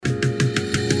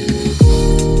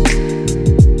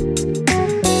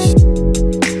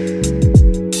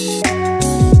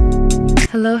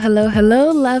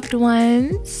Hello, loved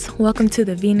ones. Welcome to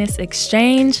the Venus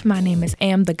Exchange. My name is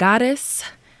Am the Goddess,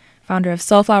 founder of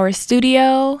Soulflower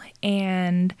Studio,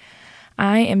 and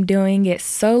I am doing it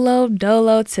solo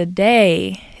dolo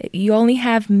today. You only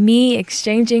have me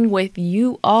exchanging with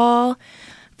you all.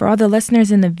 For all the listeners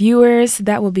and the viewers,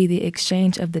 that will be the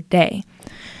exchange of the day.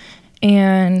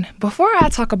 And before I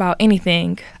talk about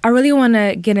anything, I really want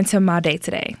to get into my day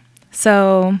today.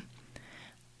 So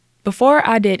before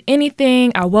I did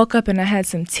anything, I woke up and I had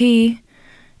some tea,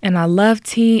 and I love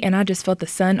tea, and I just felt the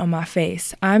sun on my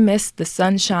face. I missed the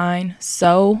sunshine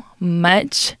so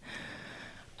much.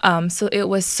 So it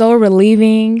was so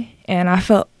relieving, and I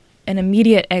felt an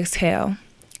immediate exhale.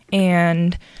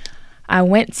 And I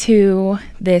went to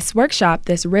this workshop,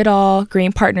 this Riddle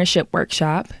Green Partnership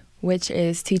workshop, which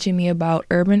is teaching me about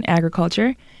urban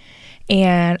agriculture.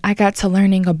 And I got to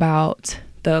learning about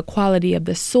the quality of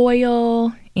the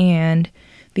soil and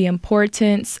the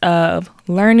importance of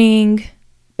learning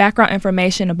background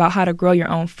information about how to grow your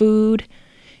own food.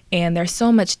 And there's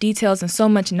so much details and so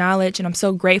much knowledge, and I'm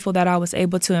so grateful that I was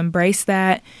able to embrace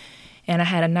that. And I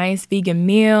had a nice vegan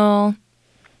meal,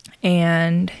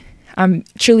 and I'm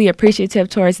truly appreciative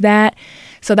towards that.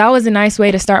 So that was a nice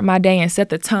way to start my day and set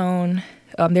the tone.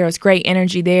 There was great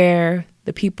energy there.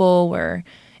 The people were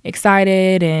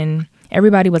excited, and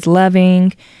everybody was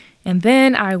loving. And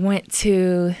then I went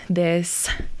to this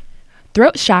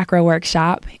throat chakra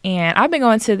workshop, and I've been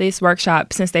going to this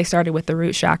workshop since they started with the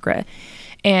root chakra.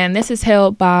 And this is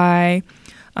held by,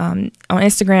 on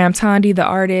Instagram, Tandi the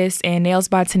artist and Nails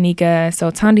by Tanika. So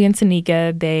Tandi and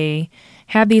Tanika, they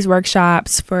have these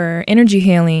workshops for energy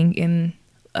healing. In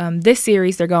this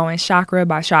series, they're going chakra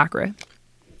by chakra.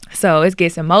 So it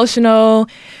gets emotional,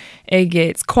 it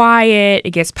gets quiet,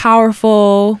 it gets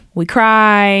powerful. We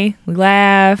cry, we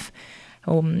laugh,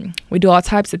 we do all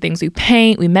types of things. We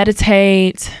paint, we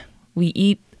meditate, we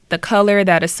eat the color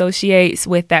that associates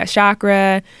with that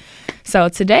chakra. So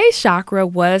today's chakra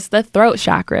was the throat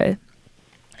chakra.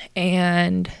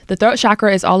 And the throat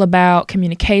chakra is all about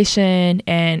communication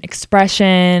and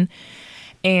expression.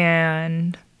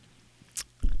 And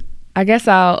I guess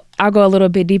I'll go a little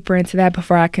bit deeper into that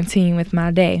before I continue with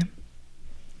my day.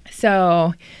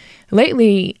 So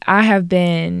lately, I have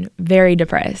been very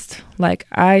depressed. Like,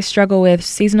 I struggle with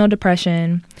seasonal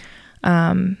depression.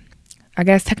 I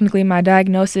guess technically my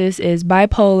diagnosis is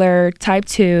bipolar type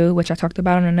 2, which I talked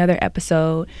about in another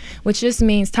episode, which just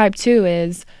means type 2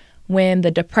 is when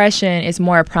the depression is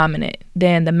more prominent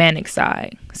than the manic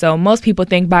side. So most people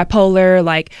think bipolar,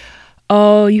 like,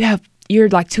 oh, you're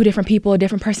like two different people,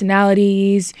 different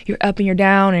personalities, you're up and you're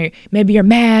down, or maybe you're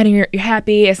mad and you're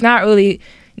happy. It's not really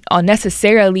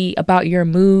necessarily about your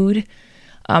mood.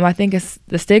 I think it's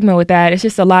the stigma with that. It's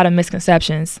just a lot of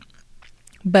misconceptions.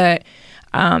 But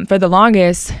for the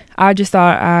longest, I just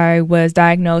thought I was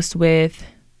diagnosed with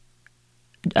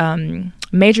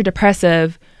major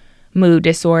depressive mood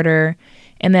disorder.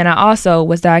 And then I also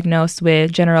was diagnosed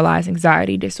with generalized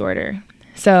anxiety disorder.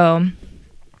 So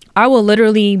I will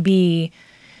literally be,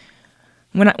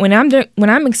 when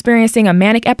I'm experiencing a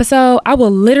manic episode, I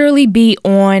will literally be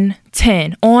on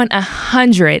 10, on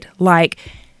 100, like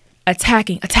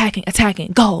attacking,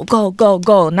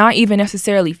 goal, not even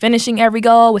necessarily finishing every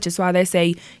goal, which is why they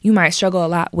say you might struggle a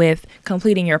lot with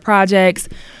completing your projects.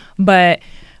 But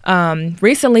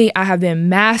recently I have been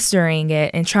mastering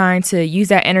it and trying to use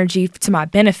that energy to my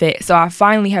benefit. So I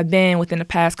finally have been, within the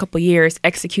past couple of years,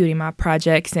 executing my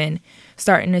projects and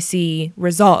starting to see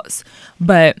results.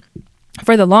 But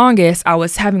for the longest, I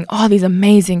was having all these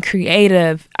amazing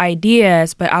creative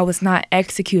ideas, but I was not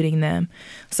executing them.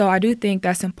 So I do think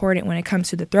that's important when it comes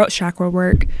to the throat chakra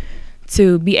work,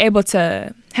 to be able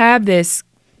to have this,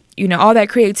 all that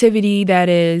creativity that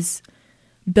is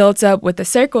built up with the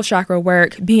sacral chakra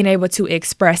work, being able to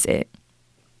express it.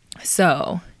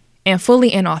 So, and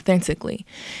fully and authentically.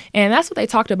 And that's what they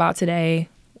talked about today.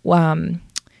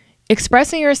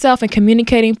 Expressing yourself and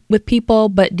communicating with people,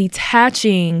 but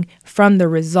detaching from the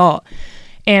result.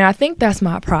 And I think that's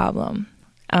my problem.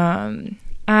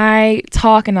 I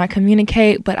talk and I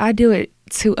communicate, but I do it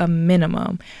to a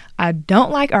minimum. I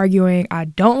don't like arguing. I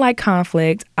don't like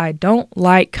conflict. I don't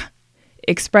like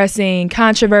expressing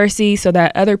controversy so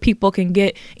that other people can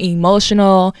get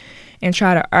emotional and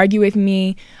try to argue with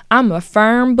me. I'm a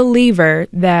firm believer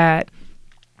that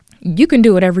you can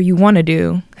do whatever you want to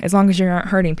do as long as you're not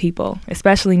hurting people,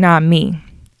 especially not me.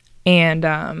 And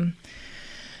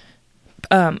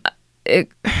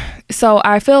so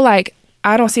I feel like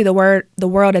I don't see the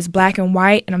world as black and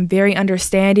white, and I'm very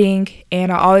understanding,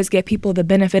 and I always give people the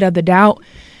benefit of the doubt,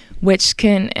 which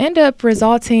can end up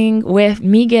resulting with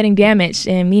me getting damaged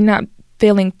and me not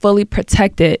feeling fully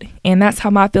protected. And that's how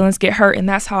my feelings get hurt. And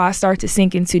that's how I start to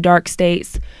sink into dark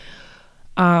states,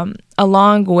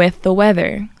 along with the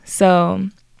weather. So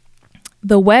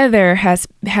the weather has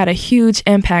had a huge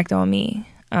impact on me.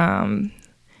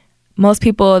 Most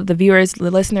people, the viewers, the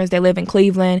listeners, they live in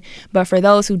Cleveland. But for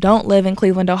those who don't live in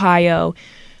Cleveland, Ohio,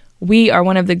 we are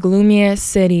one of the gloomiest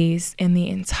cities in the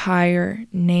entire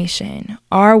nation.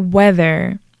 Our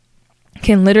weather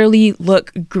can literally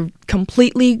look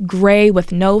completely gray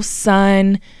with no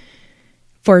sun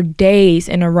for days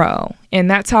in a row. And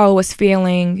that's how I was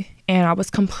feeling. And I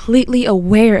was completely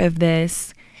aware of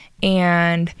this.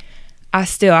 And I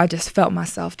just felt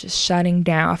myself just shutting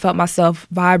down. I felt myself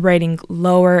vibrating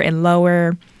lower and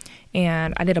lower.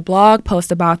 And I did a blog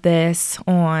post about this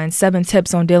on 7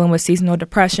 tips on dealing with seasonal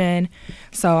depression.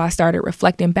 So I started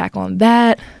reflecting back on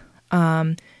that.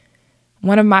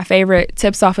 One of my favorite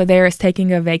tips off of there is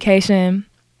taking a vacation,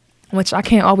 which I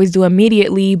can't always do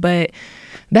immediately, but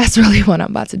that's really what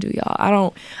I'm about to do,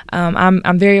 y'all.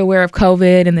 I'm very aware of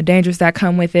COVID and the dangers that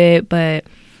come with it, but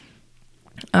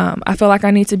I feel like I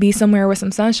need to be somewhere with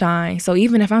some sunshine. So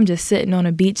even if I'm just sitting on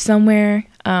a beach somewhere,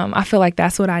 I feel like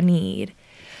that's what I need.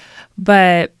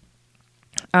 But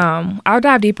I'll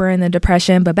dive deeper in the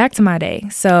depression, but back to my day.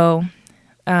 So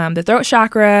the throat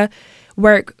chakra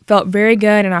work felt very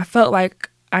good, and I felt like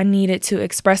I needed to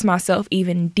express myself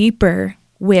even deeper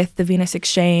with the Venus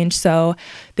Exchange. So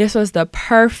this was the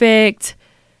perfect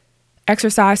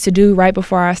exercise to do right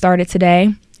before I started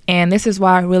today. And this is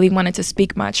why I really wanted to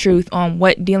speak my truth on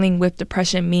what dealing with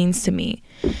depression means to me.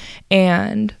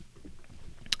 And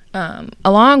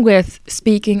along with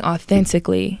speaking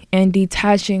authentically and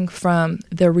detaching from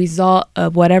the result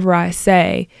of whatever I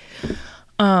say,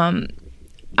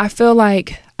 I feel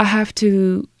like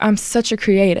I'm such a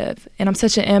creative and I'm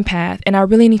such an empath, and I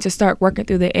really need to start working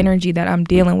through the energy that I'm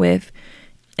dealing with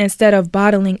instead of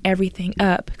bottling everything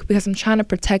up, because I'm trying to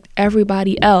protect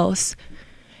everybody else.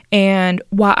 And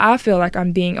while I feel like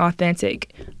I'm being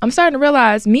authentic, I'm starting to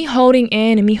realize me holding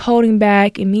in and me holding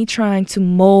back and me trying to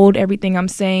mold everything I'm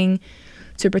saying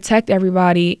to protect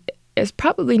everybody is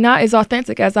probably not as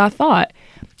authentic as I thought.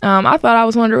 I thought I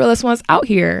was one of the realest ones out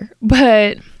here,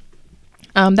 but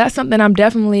that's something I'm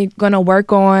definitely going to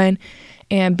work on,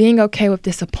 and being okay with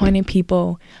disappointing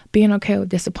people, being okay with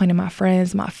disappointing my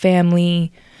friends, my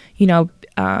family, in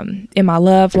my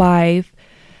love life.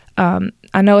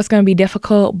 I know it's going to be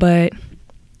difficult, but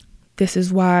this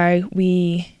is why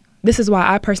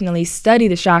I personally study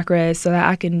the chakras, so that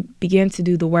I can begin to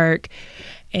do the work.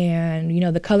 And,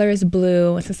 the color is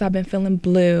blue. And since I've been feeling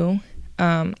blue,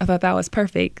 I thought that was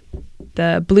perfect.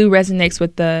 The blue resonates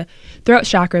with the throat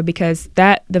chakra because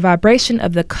the vibration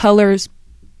of the colors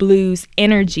blue's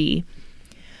energy,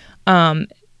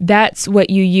 that's what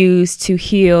you use to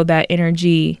heal that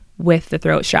energy with the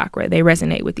throat chakra. They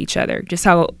resonate with each other. Just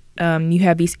how you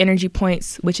have these energy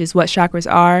points, which is what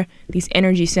chakras are, these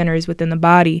energy centers within the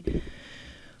body.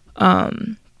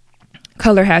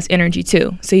 Color has energy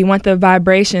too. So you want the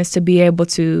vibrations to be able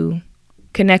to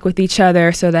connect with each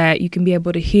other so that you can be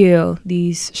able to heal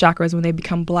these chakras when they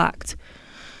become blocked.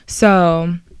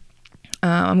 So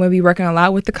I'm going to be working a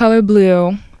lot with the color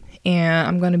blue, and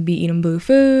I'm going to be eating blue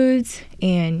foods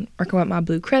and working with my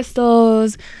blue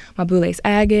crystals, my blue lace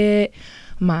agate,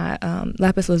 my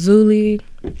lapis lazuli,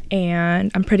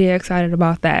 and I'm pretty excited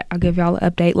about that. I'll give y'all an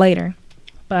update later.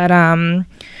 But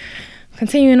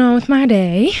continuing on with my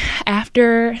day,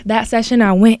 after that session,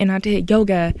 I went and I did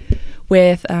yoga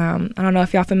with, I don't know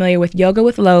if y'all familiar with Yoga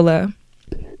with Lola,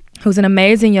 who's an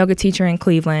amazing yoga teacher in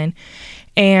Cleveland.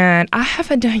 And I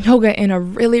haven't done yoga in a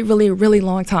really, really, really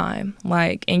long time.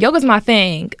 And yoga's my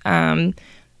thing.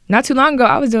 Not too long ago,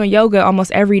 I was doing yoga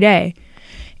almost every day,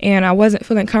 and I wasn't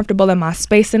feeling comfortable in my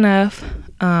space enough.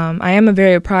 I am a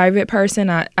very private person.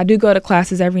 I do go to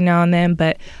classes every now and then,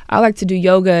 but I like to do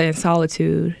yoga in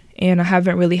solitude, and I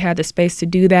haven't really had the space to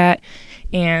do that.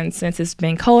 And since it's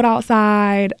been cold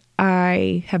outside,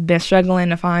 I have been struggling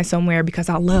to find somewhere, because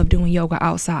I love doing yoga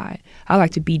outside. I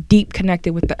like to be deep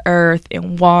connected with the earth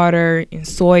and water and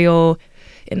soil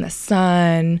and the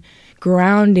sun,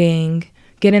 grounding,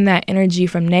 getting that energy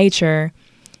from nature.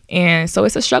 And so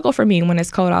it's a struggle for me when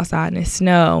it's cold outside and it's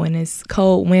snow and it's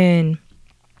cold wind.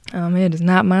 It is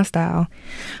not my style.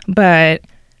 But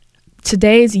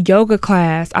today's yoga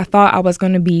class, I thought I was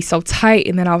going to be so tight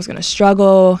and that I was going to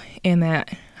struggle and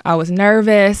that I was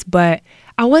nervous, but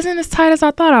I wasn't as tight as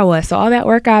I thought I was. So all that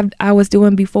work I was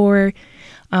doing before,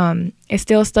 it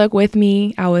still stuck with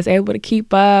me. I was able to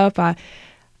keep up. I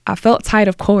felt tight,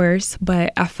 of course,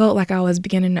 but I felt like I was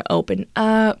beginning to open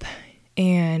up,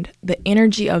 and the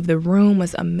energy of the room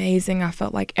was amazing. I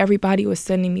felt like everybody was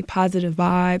sending me positive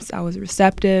vibes. I was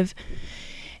receptive,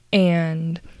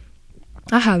 and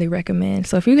I highly recommend.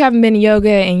 So if you haven't been to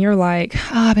yoga and you're like,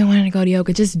 oh, I've been wanting to go to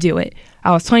yoga, just do it.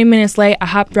 I was 20 minutes late. I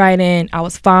hopped right in. I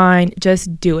was fine.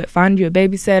 Just do it. Find you a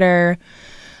babysitter.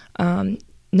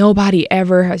 Nobody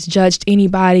ever has judged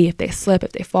anybody if they slip,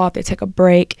 if they fall, if they take a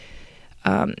break.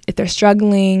 If they're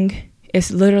struggling,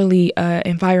 it's literally an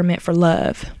environment for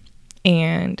love.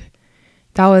 And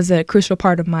that was a crucial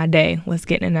part of my day, was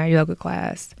getting in that yoga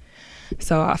class.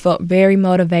 So I felt very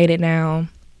motivated now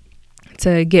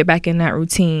to get back in that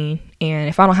routine. And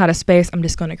if I don't have the space, I'm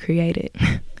just going to create it.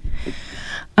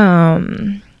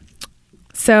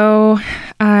 So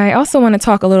I also want to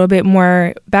talk a little bit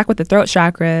more back with the throat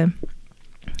chakra,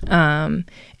 and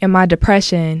my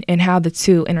depression and how the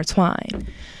two intertwine.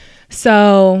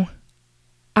 So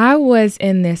I was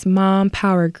in this mom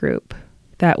power group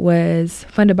that was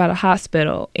funded by the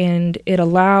hospital, and it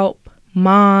allowed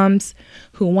moms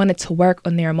who wanted to work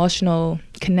on their emotional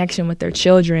connection with their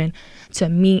children to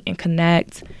meet and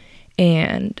connect,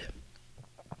 and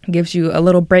gives you a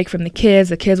little break from the kids.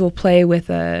 The kids will play with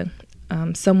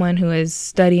someone who is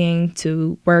studying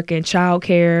to work in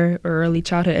childcare or early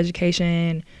childhood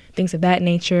education, things of that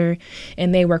nature,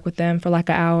 and they work with them for like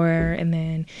an hour, and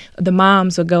then the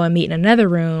moms will go and meet in another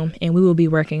room, and we will be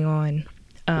working on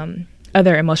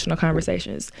other emotional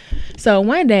conversations. So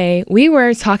one day we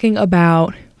were talking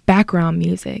about background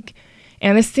music,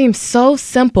 and it seems so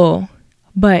simple,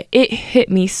 but it hit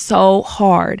me so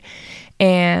hard.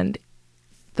 And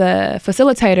the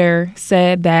facilitator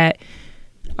said that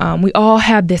we all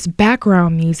have this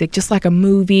background music, just like a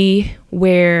movie,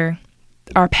 where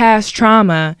our past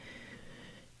trauma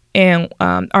and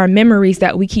our memories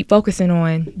that we keep focusing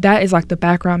on, that is like the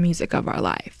background music of our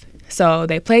life. So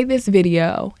they played this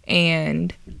video,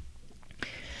 and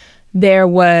there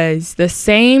was the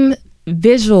same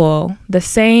visual, the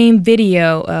same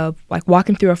video of like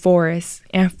walking through a forest.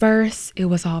 And first it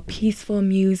was all peaceful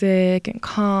music and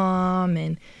calm,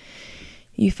 and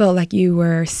you felt like you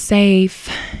were safe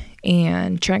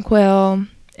and tranquil.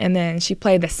 And then she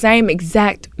played the same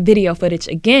exact video footage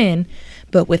again,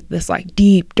 but with this like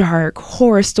deep, dark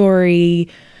horror story,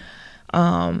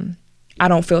 I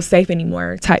don't feel safe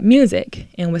anymore type music,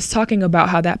 and was talking about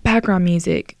how that background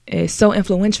music is so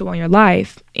influential on your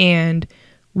life, and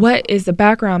what is the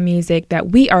background music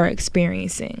that we are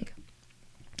experiencing.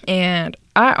 And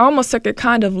I almost took it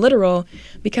kind of literal,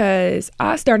 because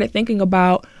I started thinking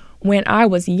about when I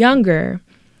was younger,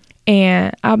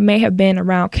 and I may have been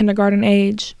around kindergarten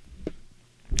age,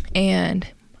 and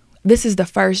this is the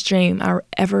first dream I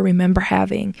ever remember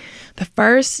having. The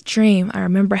first dream I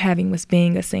remember having was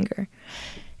being a singer.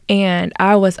 And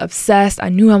I was obsessed. I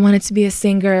knew I wanted to be a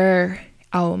singer.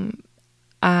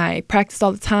 I practiced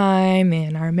all the time,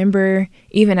 and I remember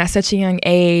even at such a young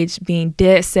age being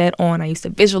dead set on, I used to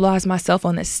visualize myself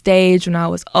on the stage when I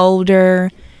was older.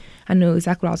 I knew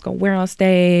exactly what I was going to wear on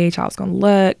stage, how I was going to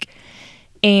look.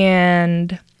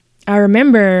 And I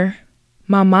remember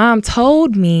my mom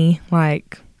told me,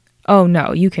 like, oh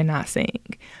no, you cannot sing.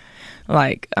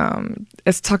 Like,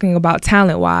 it's talking about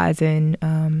talent-wise, and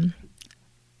I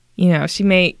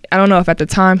don't know if at the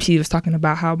time she was talking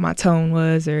about how my tone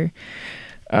was, or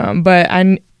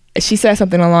but she said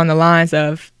something along the lines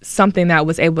of something that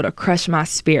was able to crush my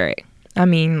spirit. I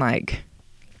mean, like,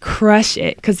 crush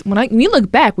it. Because when you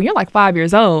look back, when you're like 5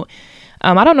 years old,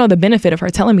 I don't know the benefit of her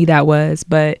telling me that was,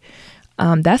 but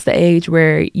that's the age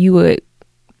where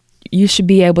you should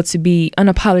be able to be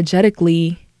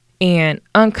unapologetically and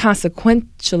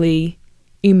unconsequentially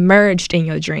emerged in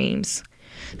your dreams.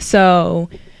 So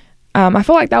I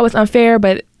feel like that was unfair,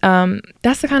 but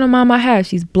that's the kind of mom I have.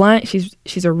 She's blunt.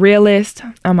 She's a realist.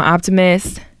 I'm an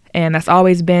optimist, and that's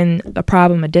always been a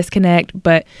problem, a disconnect.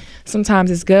 But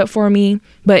sometimes it's good for me.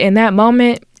 But in that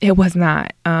moment, it was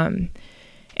not.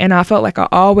 And I felt like I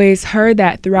always heard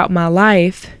that throughout my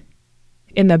life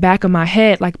in the back of my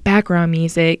head, like background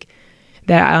music,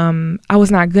 that I was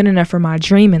not good enough for my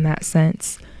dream in that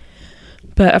sense.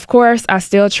 But of course, I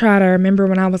still try to remember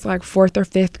when I was like 4th or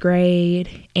 5th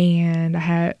grade, and I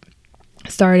had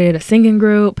started a singing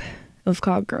group. It was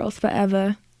called Girls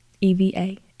Forever,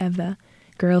 EVA, Eva,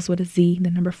 Girls with a Z,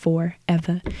 the number 4,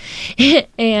 Eva.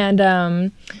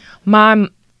 And my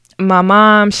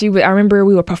mom, I remember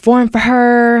we would perform for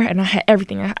her, and I had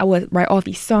everything. I would write all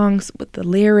these songs with the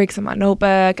lyrics in my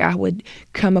notebook. I would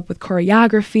come up with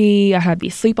choreography. I had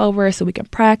these sleepovers so we could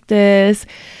practice.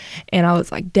 And I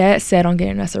was like dead set on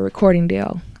getting us a recording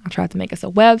deal. I tried to make us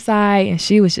a website, and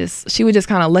she would just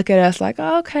kind of look at us like,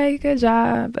 oh, okay, good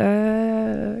job.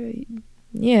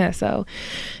 yeah, so,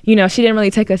 she didn't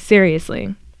really take us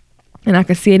seriously. And I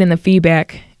could see it in the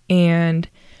feedback. And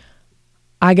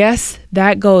I guess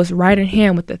that goes right in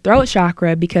hand with the throat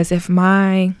chakra, because if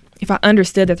I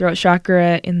understood the throat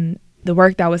chakra and the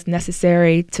work that was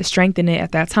necessary to strengthen it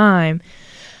at that time,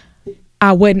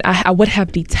 I would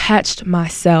have detached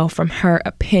myself from her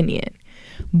opinion.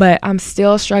 But I'm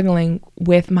still struggling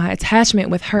with my attachment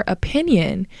with her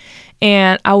opinion.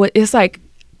 And it's like,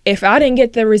 if I didn't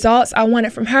get the results I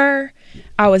wanted from her,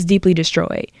 I was deeply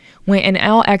destroyed. When in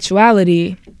all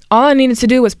actuality, all I needed to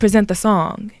do was present the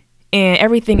song, and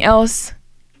everything else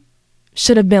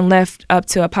should have been left up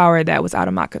to a power that was out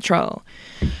of my control.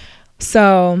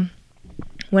 So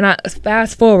when I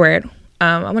fast forward,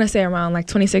 I want to say around like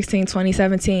 2016,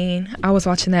 2017, I was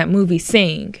watching that movie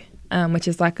Sing, which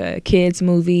is like a kids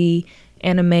movie,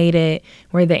 animated,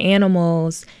 where the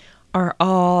animals are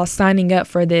all signing up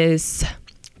for this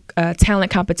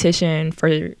talent competition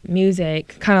for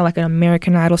music, kind of like an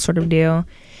American Idol sort of deal.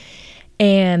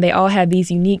 And they all have these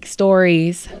unique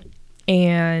stories.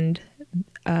 And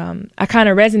I kind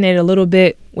of resonated a little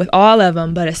bit with all of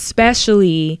them, but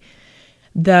especially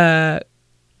there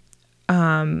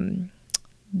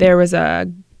was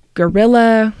a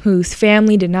gorilla whose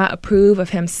family did not approve of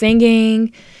him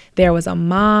singing. There was a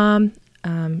mom,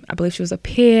 I believe she was a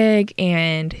pig,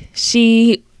 and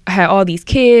she had all these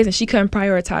kids and she couldn't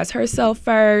prioritize herself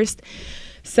first.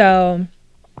 So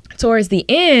towards the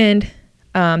end,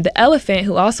 the elephant,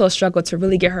 who also struggled to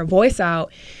really get her voice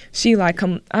out, she I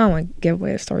don't want to give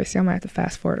away the story, so I might have to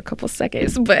fast forward a couple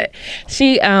seconds, but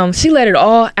she let it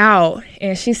all out,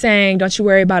 and she sang "Don't You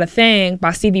Worry About a Thing"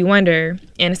 by Stevie Wonder,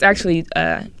 and it's actually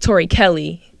Tori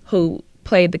Kelly who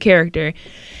played the character.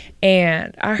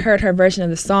 And I heard her version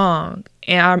of the song,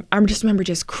 and I just remember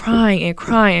just crying and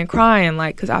crying and crying,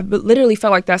 like, because I literally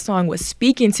felt like that song was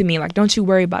speaking to me, like, don't you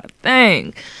worry about a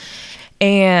thing.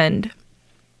 And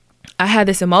I had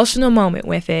this emotional moment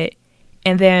with it.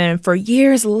 And then for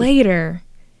years later,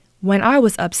 when I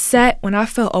was upset, when I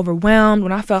felt overwhelmed,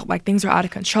 when I felt like things were out of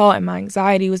control and my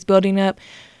anxiety was building up,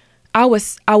 I would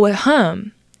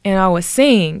hum and I would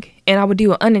sing, and I would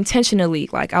do it unintentionally.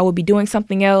 Like, I would be doing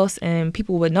something else and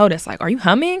people would notice, like, are you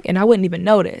humming? And I wouldn't even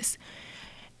notice.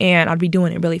 And I'd be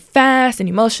doing it really fast and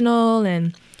emotional.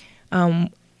 And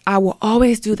I will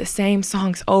always do the same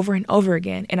songs over and over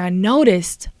again. And I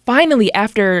noticed finally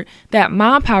after that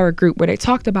Mind Power group where they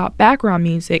talked about background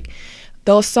music,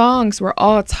 those songs were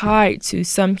all tied to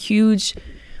some huge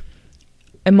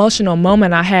emotional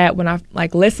moment I had when I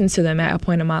listened to them at a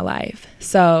point in my life.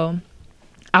 So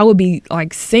I would be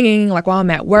singing while I'm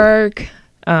at work,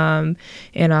 and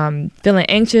I'm feeling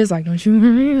anxious, don't you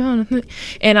worry about a thing.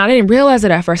 And I didn't realize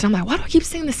it at first. I'm like, why do I keep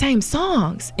singing the same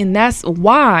songs? And that's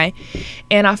why.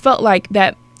 And I felt like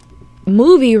that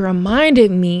movie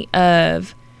reminded me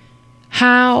of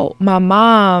how my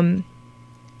mom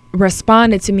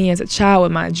responded to me as a child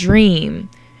with my dream.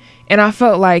 And I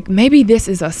felt like maybe this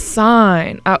is a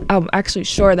sign. I'm actually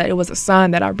sure that it was a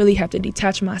sign that I really have to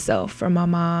detach myself from my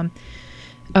mom,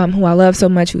 who I love so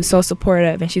much, who's so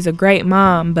supportive, and she's a great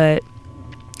mom, but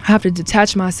I have to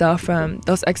detach myself from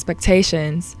those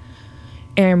expectations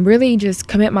and really just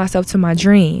commit myself to my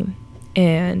dream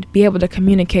and be able to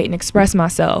communicate and express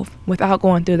myself without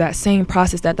going through that same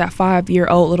process that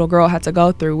 5-year-old little girl had to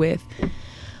go through with.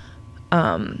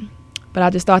 But I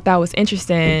just thought that was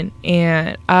interesting,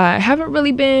 and I haven't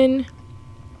really been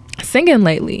singing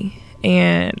lately.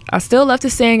 And I still love to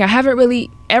sing. I haven't really,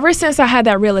 ever since I had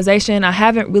that realization, I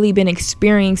haven't really been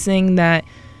experiencing that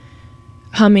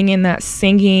humming and that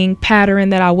singing pattern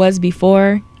that I was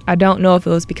before. I don't know if it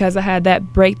was because I had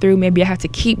that breakthrough. Maybe I had to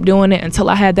keep doing it until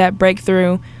I had that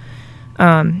breakthrough.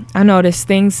 I noticed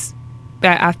things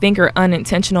that I think are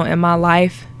unintentional in my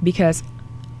life because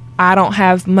I don't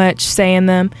have much say in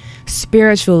them.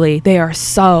 Spiritually, they are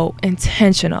so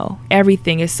intentional.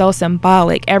 Everything is so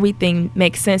symbolic. Everything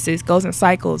makes sense. It goes in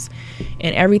cycles,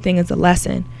 and everything is a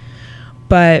lesson.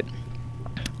 But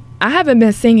I haven't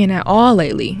been singing at all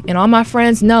lately, and all my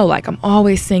friends know, I'm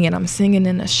always singing. I'm singing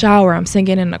in the shower. I'm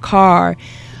singing in the car.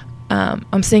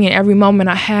 I'm singing every moment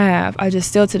I have. I just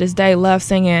still to this day love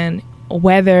singing,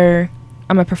 whether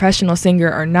I'm a professional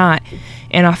singer or not.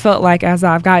 And I felt like as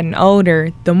I've gotten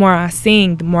older, the more I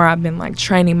sing, the more I've been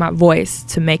training my voice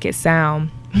to make it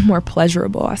sound more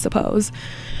pleasurable, I suppose.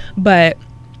 But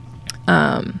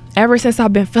ever since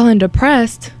I've been feeling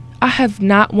depressed, I have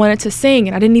not wanted to sing,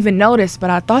 and I didn't even notice. But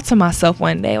I thought to myself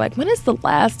one day, when is the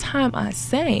last time I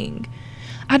sang?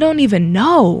 I don't even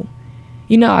know.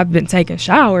 I've been taking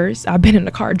showers. I've been in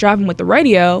the car driving with the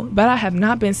radio, but I have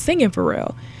not been singing for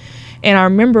real. And I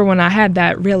remember when I had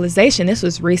that realization, this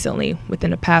was recently,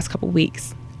 within the past couple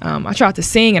weeks. I tried to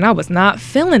sing and I was not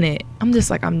feeling it. I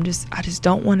just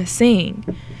don't want to sing.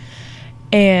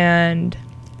 And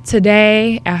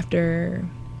today, after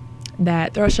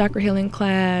that throat chakra healing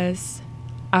class,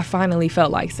 I finally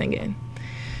felt like singing.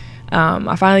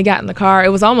 I finally got in the car. It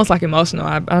was almost like emotional.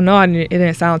 I know it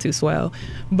didn't sound too swell,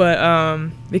 but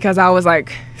because I was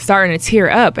like starting to tear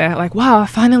up and like, wow, I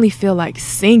finally feel like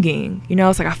singing. You know,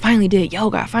 it's like I finally did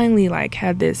yoga. I finally like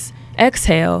had this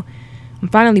exhale. I'm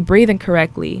finally breathing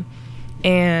correctly.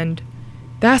 And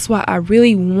that's why I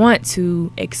really want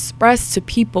to express to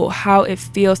people how it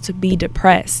feels to be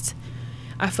depressed.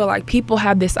 I feel like people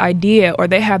have this idea or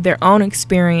they have their own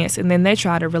experience and then they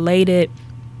try to relate it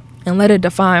and let it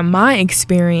define my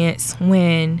experience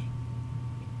when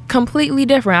completely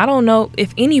different. I don't know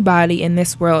if anybody in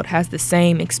this world has the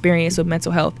same experience with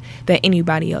mental health that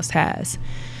anybody else has.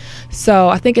 So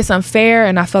I think it's unfair,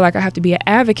 and I feel like I have to be an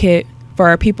advocate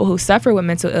for people who suffer with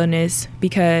mental illness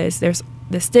because there's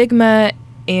the stigma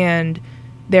and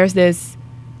there's just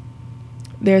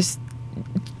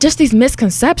these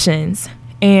misconceptions,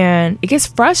 and it gets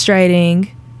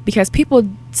frustrating because people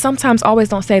sometimes always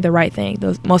don't say the right thing,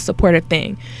 the most supportive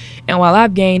thing. And while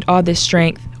I've gained all this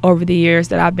strength over the years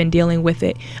that I've been dealing with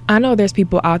it, I know there's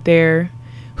people out there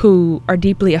who are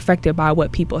deeply affected by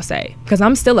what people say, because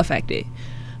I'm still affected.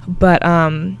 But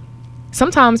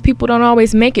sometimes people don't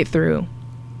always make it through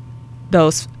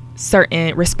those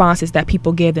certain responses that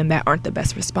people give them that aren't the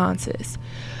best responses.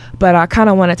 But I kind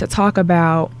of wanted to talk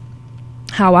about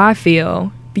how I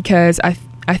feel, because I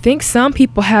think some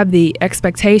people have the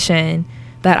expectation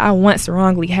that I once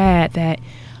wrongly had, that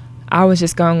I was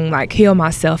just going to like heal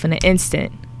myself in an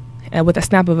instant and with a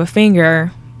snap of a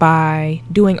finger by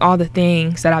doing all the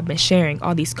things that I've been sharing,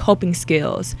 all these coping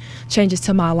skills, changes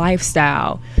to my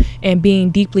lifestyle, and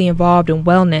being deeply involved in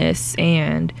wellness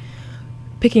and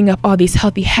picking up all these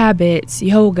healthy habits,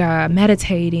 yoga,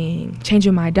 meditating,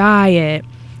 changing my diet,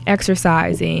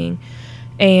 exercising.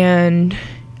 And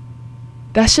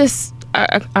that's just,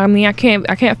 I mean, I can't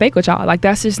fake with y'all. Like,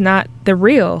 that's just not the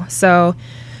real. So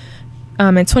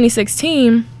in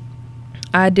 2016,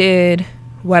 I did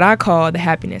what I call the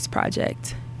Happiness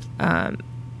Project. Let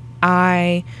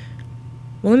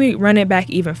me run it back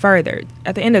even further.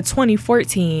 At the end of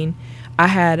 2014, I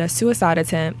had a suicide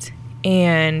attempt,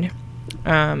 and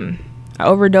I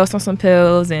overdosed on some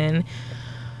pills, and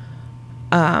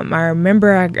I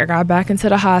remember I got back into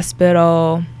the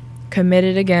hospital,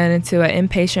 committed again into an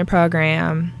inpatient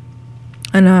program,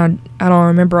 and I don't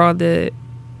remember all the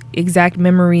exact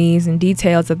memories and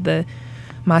details of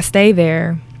my stay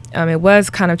there. It was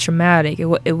kind of traumatic.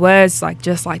 It was like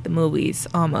just like the movies,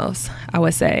 almost, I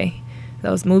would say.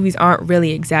 Those movies aren't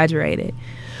really exaggerated.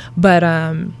 But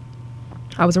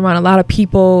I was around a lot of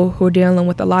people who were dealing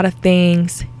with a lot of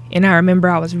things, and I remember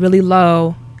I was really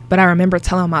low, but I remember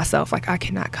telling myself, like, I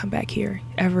cannot come back here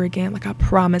ever again. Like, I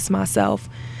promised myself,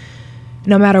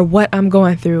 no matter what I'm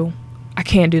going through, I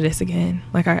can't do this again.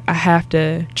 Like, I have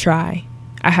to try.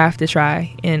 I have to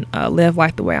try and live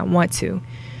life the way I want to.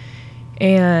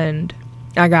 And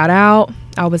I got out.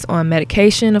 I was on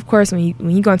medication. Of course, when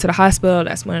you go into the hospital,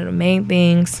 that's one of the main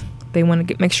things. They want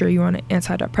to make sure you're on an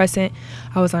antidepressant.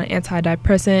 I was on an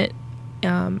antidepressant,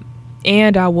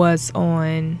 and I was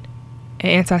on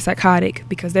an antipsychotic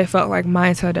because they felt like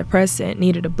my antidepressant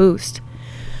needed a boost.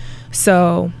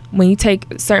 So when you take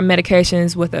certain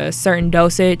medications with a certain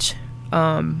dosage,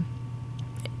 then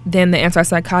the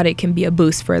antipsychotic can be a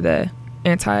boost for the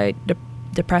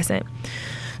antidepressant.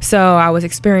 So I was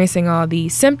experiencing all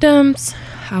these symptoms.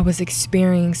 I was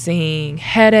experiencing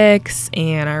headaches,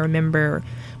 and I remember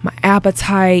my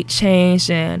appetite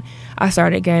changed, and I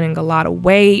started gaining a lot of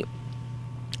weight,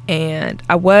 and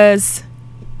I was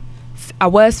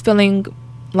feeling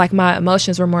like my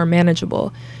emotions were more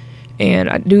manageable. And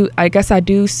I guess I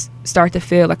do start to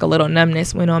feel like a little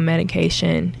numbness when on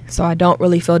medication. So I don't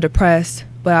really feel depressed,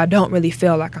 but I don't really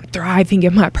feel like I'm thriving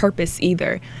in my purpose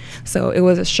either. So it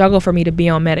was a struggle for me to be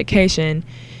on medication.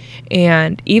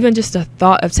 And even just the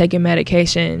thought of taking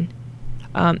medication,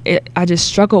 I just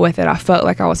struggled with it. I felt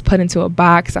like I was put into a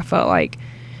box. I felt like,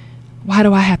 why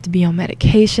do I have to be on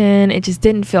medication? It just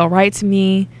didn't feel right to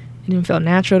me. It didn't feel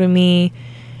natural to me.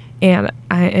 And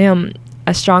I am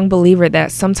a strong believer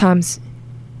that sometimes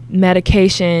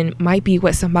medication might be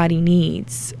what somebody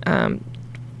needs.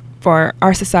 For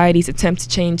our society's attempt to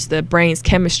change the brain's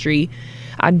chemistry,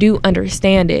 I do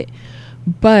understand it,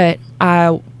 but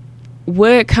I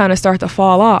would kind of start to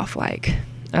fall off. Like,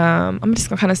 I'm just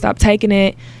gonna kind of stop taking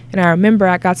it. And I remember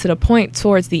I got to the point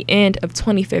towards the end of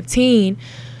 2015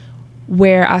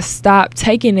 where I stopped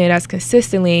taking it as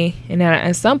consistently. And then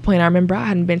at some point, I remember I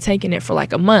hadn't been taking it for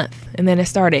like a month. And then it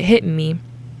started hitting me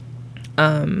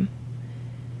when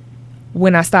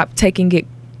I stopped taking it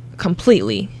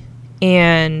completely.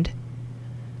 And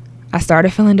I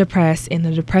started feeling depressed, and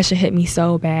the depression hit me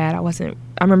so bad. I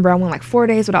remember I went like 4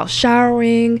 days without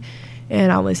showering,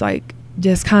 and I was like,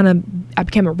 I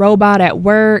became a robot at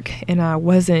work, and I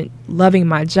wasn't loving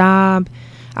my job.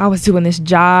 I was doing this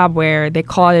job where they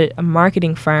called it a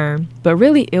marketing firm, but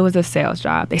really it was a sales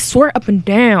job. They swore up and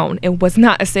down it was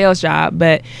not a sales job,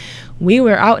 but we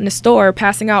were out in the store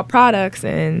passing out products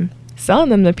and selling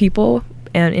them to people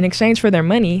and in exchange for their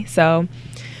money. So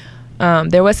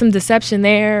there was some deception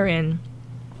there, and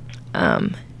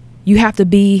you have to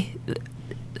be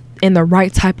in the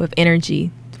right type of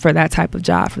energy for that type of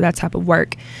job, for that type of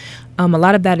work. A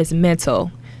lot of that is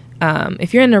mental.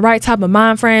 If you're in the right type of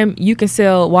mind frame, you can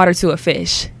sell water to a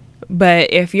fish.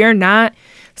 But if you're not,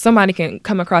 somebody can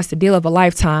come across the deal of a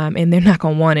lifetime, and they're not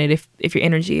going to want it if your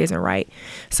energy isn't right.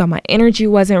 So my energy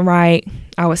wasn't right.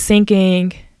 I was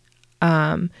sinking.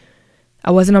 I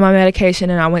wasn't on my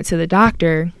medication, and I went to the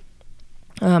doctor,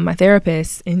 my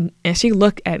therapist, and she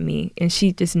looked at me, and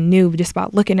she just knew just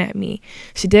about looking at me.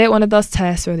 She did one of those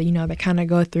tests where they kind of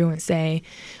go through and say,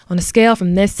 on a scale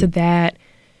from this to that,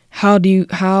 how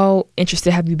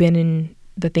interested have you been in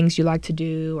the things you like to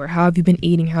do, or how have you been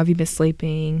eating, how have you been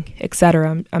sleeping,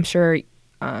 etc. I'm sure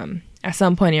at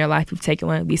some point in your life you've taken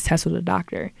one of these tests with a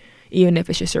doctor, even if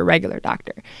it's just a regular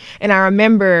doctor. And I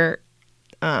remember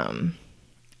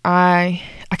I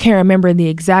can't remember the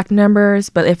exact numbers,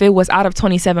 but if it was out of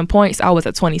 27 points, I was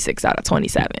a 26 out of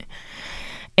 27.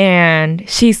 And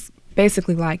she's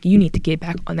basically like, you need to get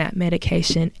back on that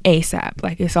medication ASAP.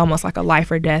 Like, it's almost like a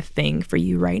life or death thing for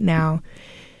you right now.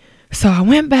 So I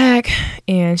went back,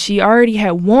 and she already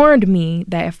had warned me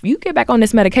that if you get back on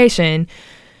this medication,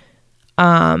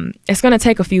 it's going to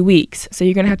take a few weeks. So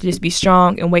you're going to have to just be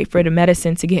strong and wait for the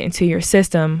medicine to get into your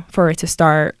system for it to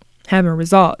start having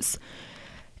results.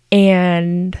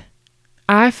 And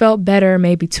I felt better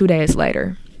maybe 2 days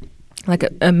later, like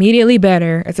immediately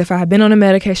better, as if I had been on a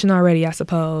medication already, I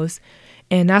suppose.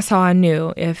 And that's how I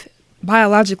knew if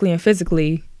biologically and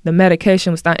physically the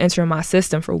medication was not entering my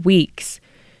system for weeks,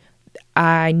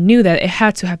 I knew that it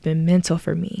had to have been mental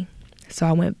for me. So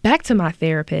I went back to my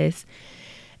therapist,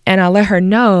 and I let her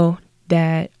know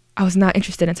that I was not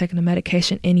interested in taking the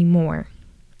medication anymore.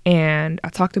 And I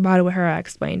talked about it with her. I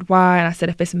explained why. And I said,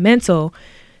 if it's mental,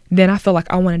 then I feel like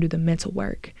I want to do the mental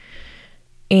work.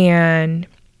 And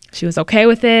she was okay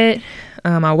with it.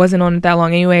 I wasn't on it that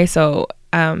long anyway, so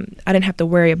I didn't have to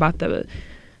worry about the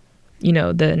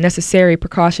necessary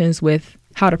precautions with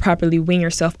how to properly wean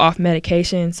yourself off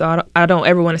medication. So I don't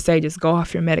ever want to say just go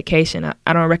off your medication.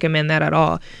 I don't recommend that at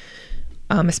all,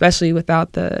 especially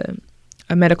without a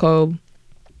medical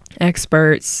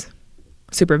expert's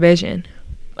supervision.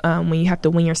 When you have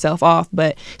to wean yourself off.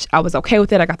 But I was okay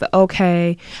with it. I got the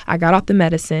okay. I got off the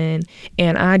medicine,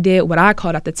 and I did what I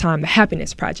called at the time the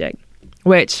Happiness Project,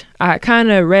 which I kind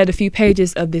of read a few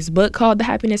pages of this book called The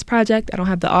Happiness Project. I don't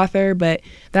have the author, but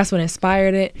that's what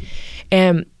inspired it.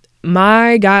 And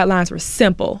my guidelines were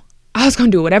simple. I was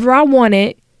going to do whatever I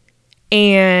wanted,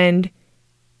 and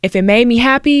if it made me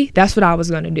happy, that's what I was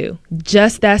going to do.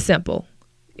 Just that simple.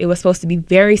 It was supposed to be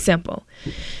very simple.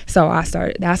 So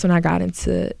that's when I got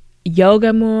into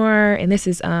yoga more. And this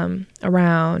is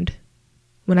around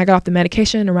when I got off the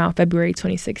medication, around February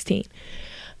 2016.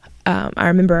 I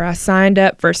remember I signed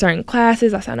up for certain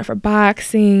classes. I signed up for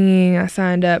boxing. I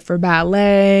signed up for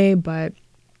ballet, but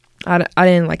I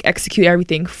didn't execute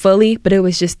everything fully. But it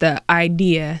was just the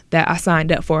idea that I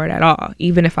signed up for it at all.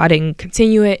 Even if I didn't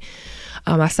continue it,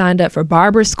 I signed up for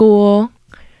barber school,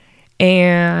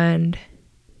 and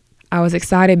I was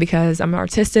excited because I'm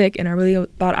artistic, and I really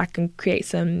thought I could create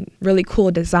some really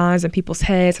cool designs in people's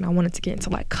heads, and I wanted to get into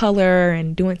color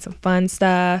and doing some fun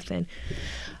stuff. And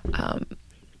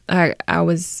I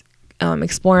was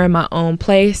exploring my own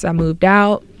place. I moved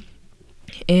out,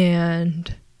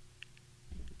 and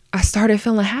I started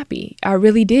feeling happy. I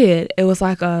really did. It was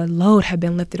like a load had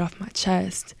been lifted off my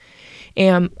chest.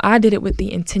 And I did it with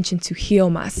the intention to heal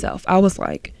myself. I was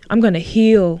like, I'm going to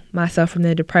heal myself from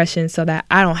the depression so that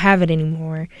I don't have it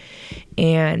anymore.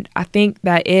 And I think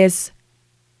that is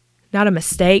not a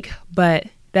mistake, but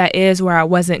that is where I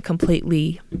wasn't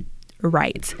completely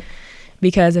right.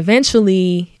 Because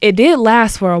eventually it did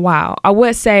last for a while. I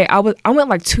would say I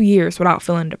went 2 years without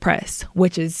feeling depressed,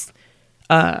 which is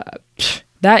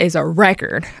That is a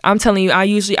record. I'm telling you,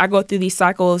 I go through these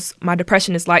cycles. My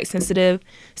depression is light sensitive,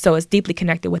 so it's deeply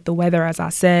connected with the weather, as I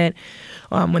said.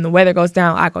 When the weather goes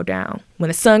down, I go down. When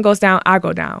the sun goes down, I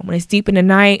go down. When it's deep in the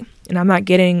night and I'm not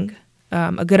getting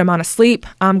a good amount of sleep,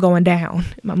 I'm going down.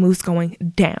 My mood's going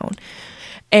down.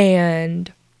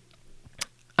 And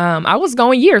I was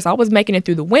going years. I was making it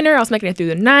through the winter. I was making it through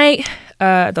the night.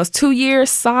 Those 2 years,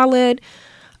 solid.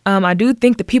 I do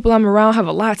think the people I'm around have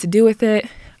a lot to do with it.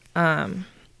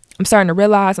 I'm starting to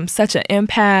realize I'm such an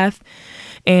empath,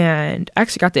 and I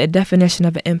actually got the definition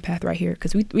of an empath right here,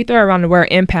 because we throw around the word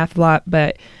empath a lot,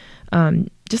 but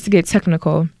just to get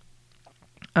technical,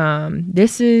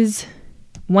 this is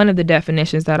one of the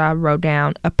definitions that I wrote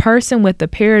down: a person with the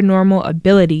paranormal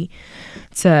ability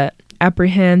to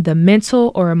apprehend the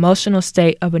mental or emotional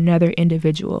state of another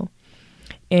individual.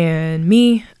 And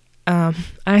me, I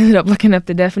ended up looking up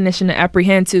the definition of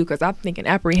apprehend too, because I'm thinking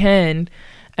apprehend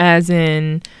as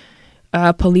in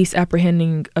police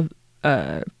apprehending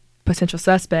a potential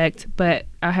suspect. But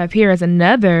I have here as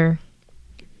another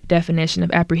definition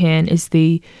of apprehend is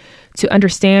to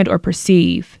understand or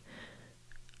perceive.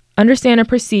 Understand or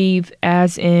perceive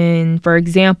as in, for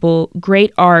example,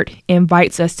 great art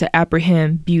invites us to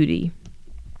apprehend beauty.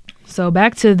 So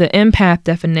back to the empath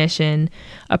definition,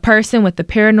 a person with the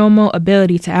paranormal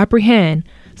ability to apprehend.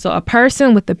 So a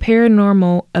person with the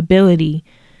paranormal ability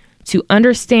to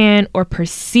understand or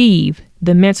perceive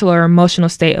the mental or emotional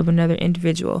state of another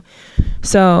individual.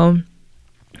 So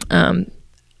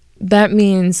that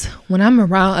means when I'm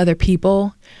around other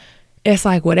people, it's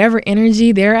like whatever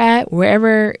energy they're at,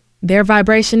 wherever their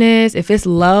vibration is, if it's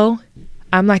low,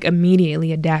 I'm like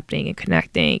immediately adapting and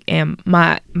connecting, and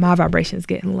my vibration is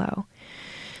getting low.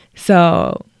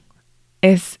 So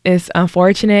it's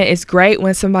unfortunate. It's great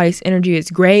when somebody's energy is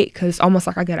great, because it's almost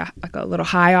like I get a little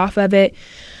high off of it.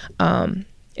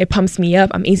 It pumps me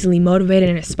up. I'm easily motivated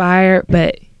and inspired.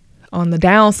 But on the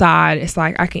downside, it's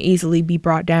like I can easily be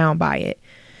brought down by it.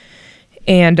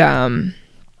 And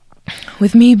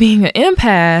with me being an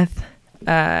empath,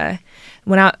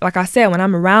 when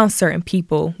I'm around certain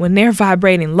people, when they're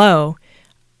vibrating low,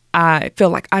 I feel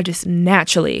like I just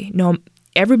naturally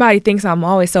everybody thinks I'm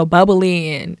always so bubbly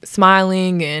and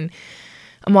smiling and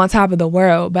I'm on top of the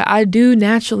world, but I do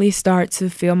naturally start to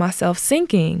feel myself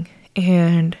sinking,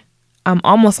 and I'm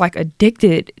almost like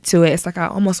addicted to it. It's like I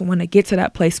almost want to get to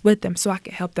that place with them so I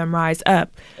can help them rise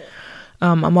up.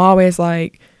 I'm always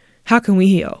like, how can we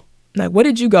heal? Like, what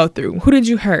did you go through? Who did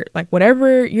you hurt? Like,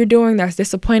 whatever you're doing that's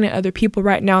disappointing other people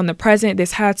right now in the present,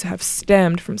 this had to have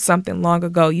stemmed from something long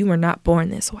ago. You were not born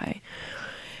this way.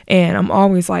 And I'm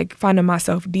always like finding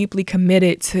myself deeply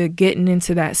committed to getting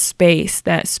into that space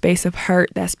of hurt,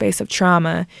 that space of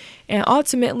trauma. And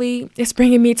ultimately, it's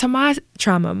bringing me to my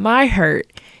trauma, my hurt.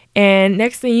 And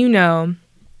next thing you know,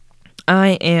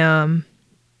 I am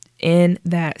in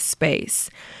that space.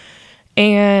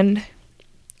 And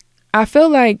I feel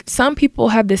like some people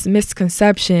have this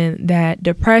misconception that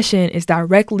depression is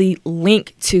directly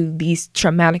linked to these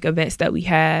traumatic events that we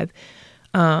have.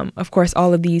 Of course,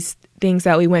 all of these things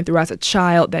that we went through as a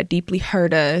child that deeply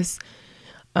hurt us.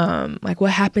 Like,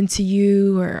 what happened to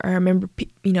you? Or I remember,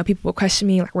 people would question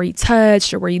me, like, were you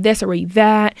touched, or were you this, or were you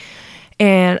that?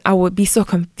 And I would be so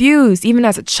confused, even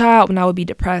as a child, when I would be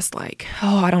depressed, like,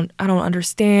 oh, I don't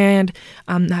understand.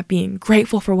 I'm not being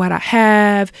grateful for what I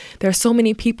have. There are so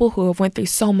many people who have went through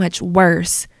so much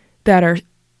worse that are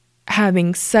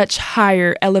having such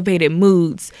higher elevated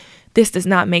moods. This does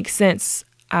not make sense.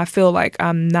 I feel like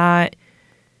I'm not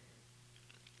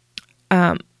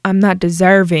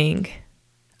deserving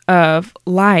of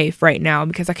life right now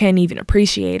because I can't even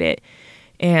appreciate it.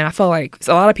 And I feel like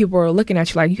a lot of people are looking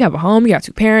at you like, you have a home, you got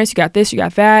 2 parents, you got this, you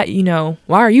got that,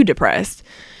 why are you depressed?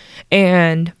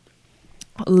 And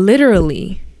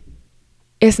literally,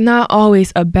 it's not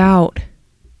always about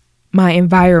my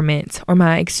environment or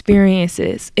my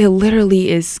experiences. It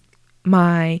literally is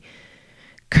my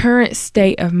current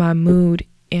state of my mood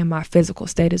and my physical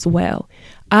state as well.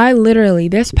 I literally,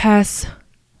 this past,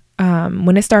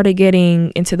 when it started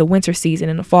getting into the winter season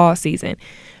and the fall season,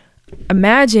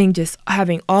 imagine just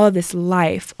having all of this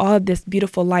life, all of this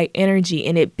beautiful light energy,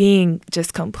 and it being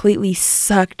just completely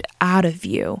sucked out of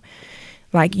you.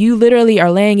 Like, you literally are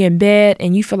laying in bed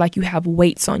and you feel like you have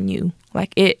weights on you.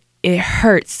 Like, it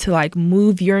hurts to like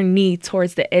move your knee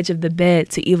towards the edge of the bed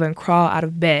to even crawl out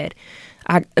of bed.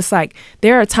 It's like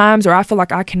there are times where I feel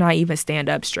like I cannot even stand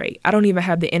up straight. I don't even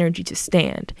have the energy to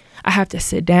stand. I have to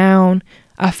sit down.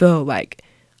 I feel like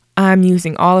I'm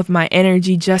using all of my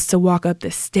energy just to walk up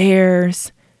the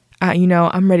stairs.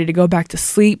 I'm ready to go back to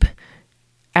sleep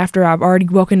after I've already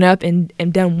woken up and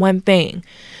done one thing.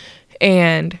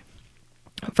 And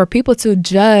for people to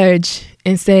judge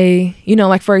and say,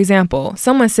 like, for example,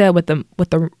 someone said with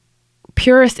the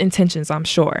purest intentions, I'm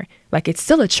sure, like, it's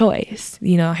still a choice.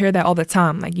 I hear that all the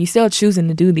time. Like, you still choosing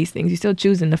to do these things. You still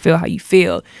choosing to feel how you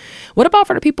feel. What about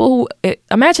for the people who,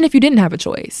 imagine if you didn't have a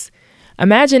choice.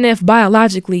 Imagine if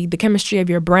biologically the chemistry of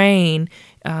your brain,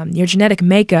 your genetic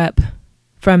makeup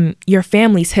from your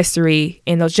family's history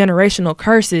and those generational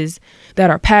curses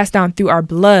that are passed down through our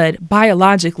blood,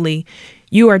 biologically,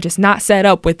 you are just not set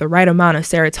up with the right amount of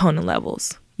serotonin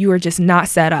levels. You are just not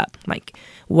set up. Like,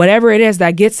 whatever it is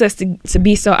that gets us to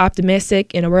be so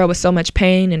optimistic in a world with so much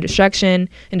pain and destruction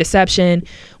and deception,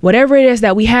 whatever it is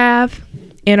that we have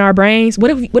in our brains, what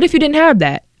if you didn't have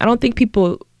that? I don't think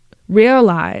people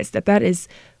realize that is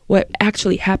what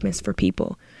actually happens for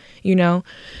people.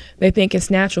 They think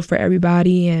it's natural for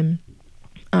everybody, and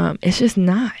it's just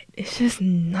not. It's just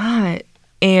not.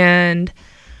 And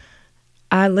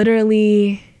I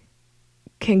literally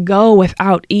can go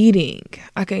without eating.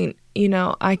 I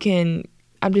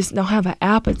just don't have an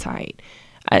appetite.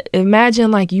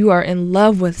 Imagine like you are in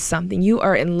love with something. You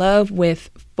are in love with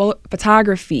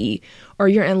photography, or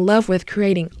you're in love with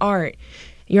creating art.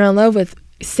 You're in love with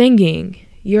singing.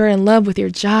 You're in love with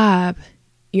your job.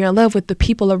 You're in love with the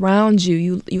people around you.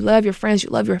 You love your friends. You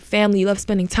love your family. You love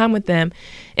spending time with them.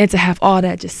 And to have all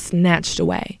that just snatched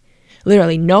away.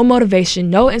 Literally no motivation,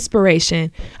 no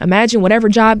inspiration. Imagine whatever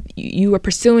job you were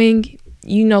pursuing,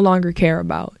 you no longer care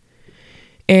about.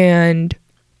 And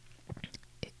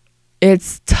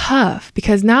it's tough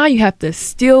because now you have to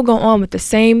still go on with the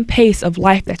same pace of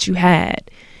life that you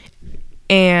had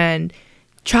and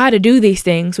try to do these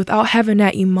things without having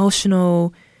that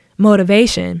emotional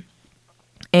motivation.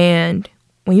 And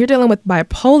when you're dealing with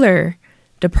bipolar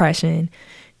depression,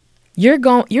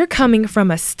 you're coming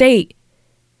from a state,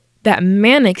 that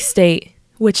manic state,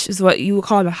 which is what you would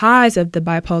call the highs of the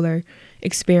bipolar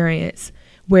experience,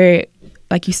 where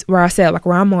I said, like,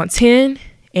 where I'm on 10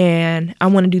 and I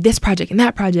want to do this project and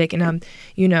that project, and I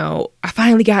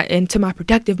finally got into my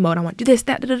productive mode. I want to do this,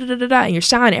 that, and you're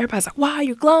shining. Everybody's like, wow,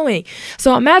 you're glowing.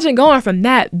 So imagine going from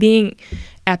that, being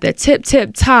at the tip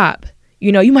top,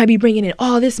 you might be bringing in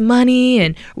all this money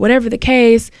and whatever the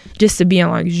case, just to being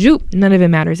like, zoop, none of it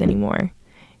matters anymore,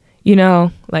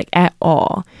 like at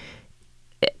all.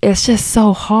 It's just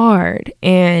so hard.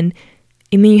 And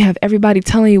then you have everybody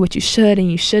telling you what you should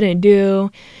and you shouldn't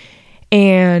do.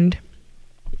 And,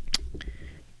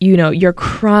 you're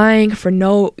crying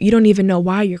you don't even know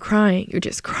why you're crying. You're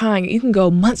just crying. You can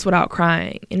go months without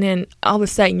crying. And then all of a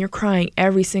sudden you're crying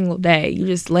every single day. You're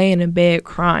just laying in bed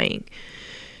crying.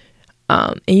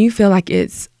 And you feel like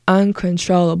it's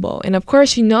uncontrollable. And of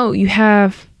course, you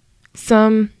have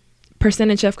some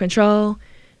percentage of control,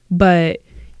 but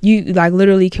you like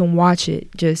literally can watch it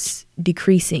just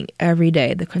decreasing every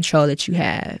day, the control that you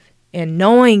have. And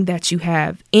knowing that you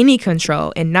have any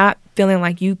control and not feeling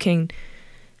like you can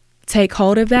take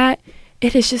hold of that,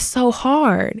 it is just so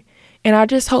hard. And I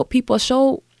just hope people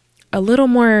show a little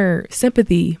more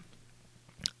sympathy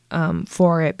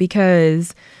for it,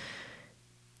 because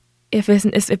if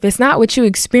it's not what you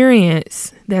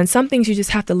experience, then some things you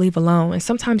just have to leave alone. And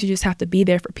sometimes you just have to be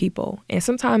there for people. And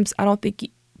sometimes I don't think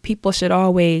people should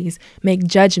always make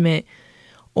judgment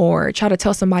or try to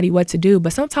tell somebody what to do.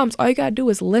 But sometimes all you got to do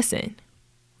is listen,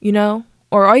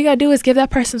 or all you got to do is give that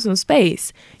person some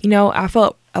space. I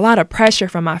felt a lot of pressure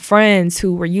from my friends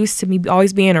who were used to me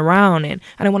always being around, and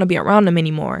I didn't want to be around them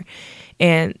anymore.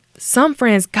 And some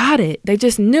friends got it. They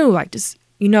just knew, like,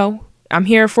 I'm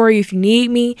here for you. If you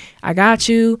need me, I got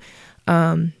you. We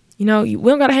don't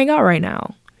got to hang out right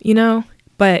now,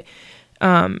 but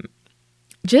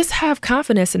just have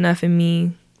confidence enough in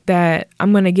me that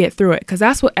I'm going to get through it. Because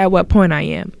that's at what point I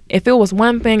am. If it was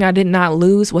one thing I did not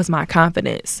lose, was my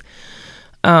confidence.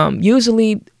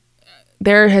 Usually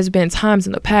there has been times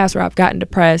in the past where I've gotten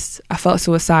depressed, I felt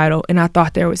suicidal, and I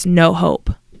thought there was no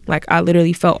hope. Like, I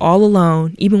literally felt all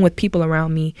alone, even with people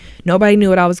around me. Nobody knew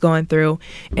what I was going through,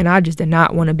 and I just did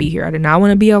not want to be here. I did not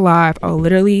want to be alive. I would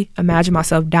literally imagine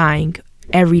myself dying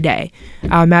every day.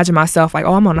 I imagine myself like,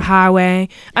 I'm on the highway.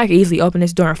 I can easily open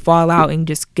this door and fall out and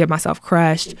just get myself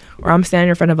crushed. Or I'm standing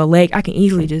in front of a lake. I can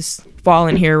easily just fall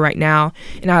in here right now.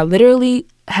 And I literally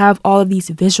have all of these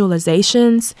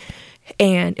visualizations.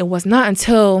 And it was not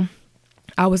until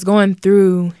I was going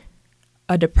through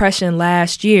a depression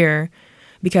last year,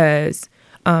 because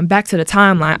back to the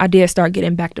timeline, I did start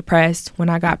getting back depressed when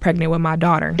I got pregnant with my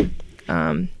daughter.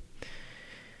 By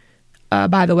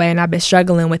the way, and I've been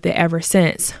struggling with it ever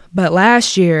since. But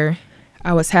last year,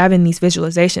 I was having these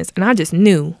visualizations, and I just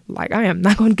knew, like, I am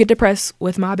not going to get depressed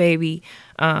with my baby.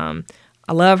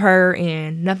 I love her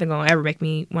and nothing gonna ever make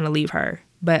me want to leave her.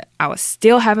 But I was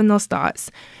still having those thoughts.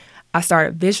 I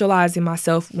started visualizing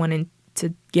myself wanting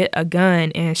to get a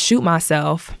gun and shoot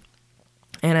myself.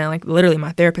 And I, like, literally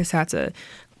my therapist had to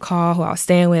call who I was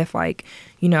staying with, like,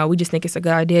 you know, we just think it's a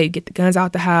good idea. You get the guns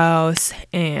out the house.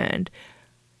 And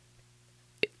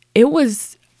it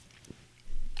was,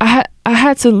 I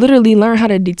had to literally learn how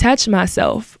to detach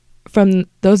myself from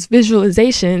those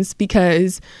visualizations,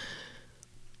 because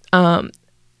I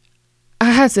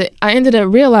ended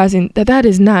up realizing that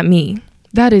is not me.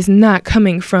 That is not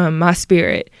coming from my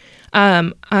spirit.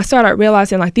 I started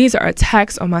realizing, like, these are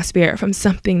attacks on my spirit from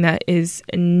something that is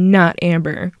not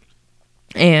Amber.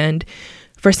 And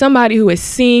for somebody who is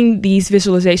seeing these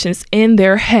visualizations in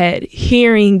their head,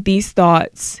 hearing these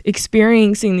thoughts,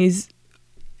 experiencing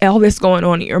all this going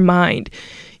on in your mind,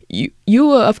 you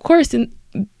will, of course,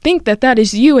 think that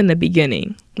is you in the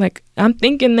beginning. Like, I'm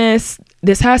thinking this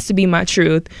has to be my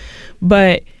truth.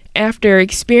 But after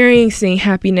experiencing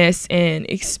happiness and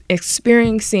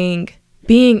experiencing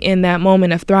being in that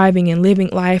moment of thriving and living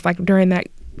life, like during that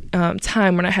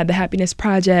time when I had the happiness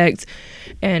project,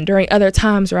 and during other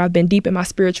times where I've been deep in my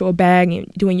spiritual bag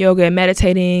and doing yoga and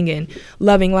meditating and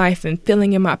loving life and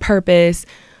feeling in my purpose,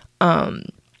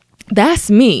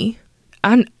 that's me.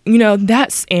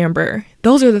 That's Amber.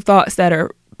 Those are the thoughts that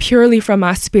are purely from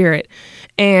my spirit.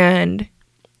 And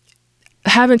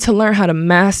having to learn how to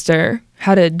master,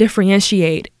 how to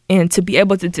differentiate, and to be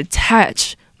able to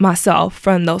detach myself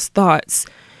from those thoughts.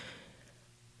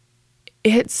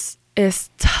 It's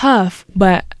tough,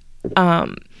 but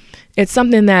it's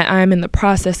something that I'm in the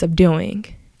process of doing.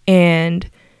 And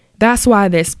that's why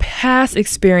this past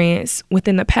experience,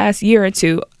 within the past year or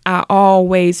two, I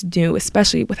always knew,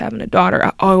 especially with having a daughter,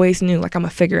 I always knew, like, I'm going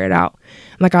to figure it out.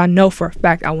 Like, I know for a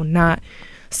fact I will not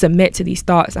submit to these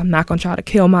thoughts. I'm not going to try to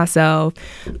kill myself.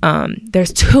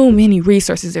 There's too many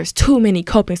resources. There's too many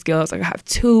coping skills. Like, I have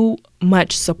too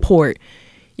much support.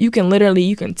 You can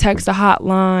text a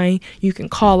hotline. You can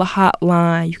call a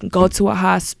hotline. You can go to a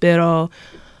hospital.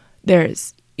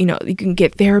 There's, you can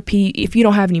get therapy. If you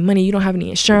don't have any money, you don't have any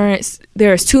insurance,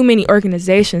 there's too many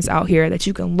organizations out here that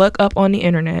you can look up on the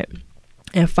internet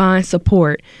and find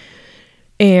support.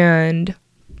 And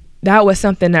that was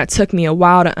something that took me a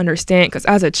while to understand, because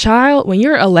as a child, when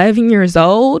you're 11 years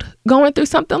old going through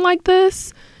something like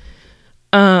this,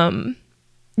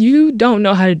 you don't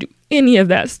know how to do any of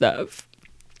that stuff.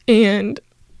 And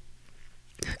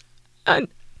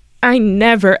I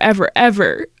never, ever,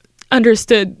 ever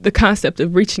understood the concept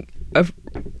of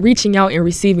reaching out and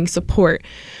receiving support.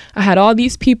 I had all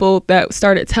these people that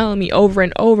started telling me over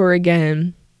and over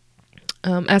again,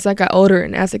 as I got older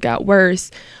and as it got worse,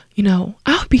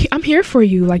 I'm here for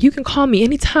you. Like, you can call me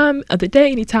any time of the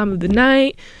day, any time of the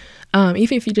night.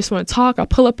 Even if you just want to talk, I'll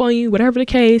pull up on you, whatever the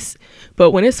case.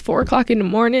 But when it's 4:00 in the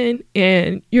morning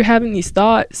and you're having these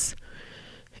thoughts,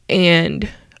 and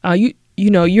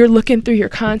you're looking through your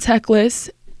contact list,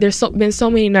 there's been so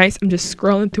many nights I'm just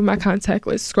scrolling through my contact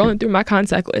list,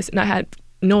 and I had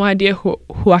no idea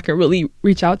who I could really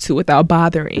reach out to without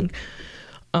bothering.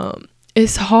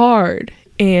 It's hard,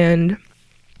 and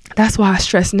that's why I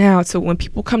stress now. So when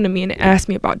people come to me and ask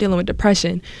me about dealing with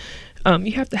depression,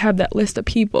 you have to have that list of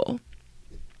people,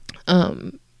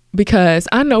 because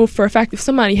I know for a fact if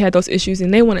somebody had those issues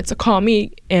and they wanted to call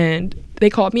me and they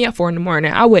called me at 4 a.m,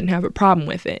 I wouldn't have a problem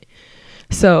with it.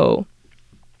 So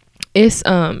it's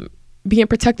being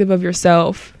protective of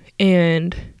yourself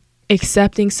and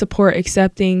accepting support,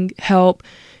 accepting help,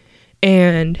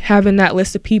 and having that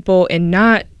list of people and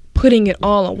not putting it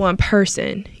all on one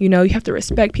person. You have to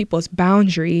respect people's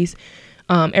boundaries.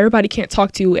 Everybody can't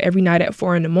talk to you every night at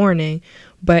 4 a.m,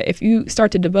 but if you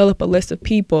start to develop a list of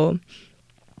people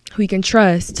who you can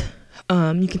trust,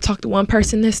 you can talk to one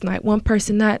person this night, one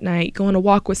person that night, go on a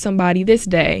walk with somebody this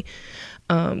day,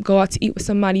 go out to eat with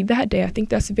somebody that day. I think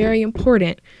that's very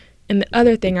important. And the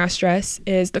other thing I stress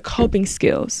is the coping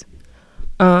skills.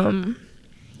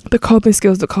 The coping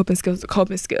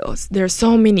skills. There's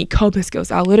so many coping skills.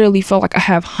 I literally feel like I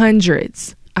have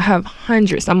hundreds. I'm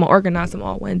gonna organize them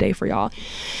all one day for y'all.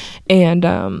 And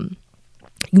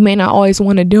you may not always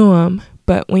want to do them,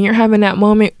 but when you're having that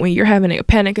moment, when you're having a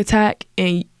panic attack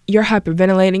and you're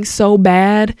hyperventilating so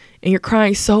bad and you're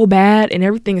crying so bad and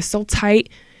everything is so tight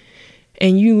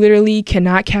and you literally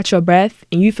cannot catch your breath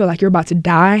and you feel like you're about to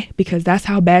die because that's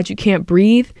how bad you can't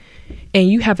breathe, and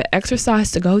you have an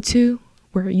exercise to go to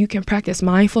where you can practice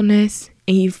mindfulness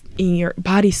and your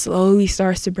body slowly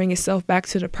starts to bring itself back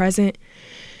to the present,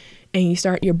 and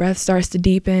your breath starts to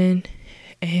deepen,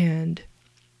 and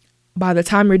by the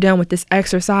time you're done with this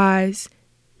exercise,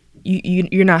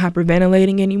 you're not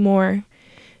hyperventilating anymore,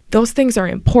 those things are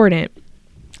important.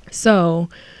 So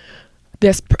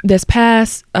this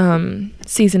past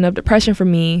season of depression for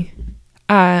me,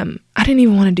 I didn't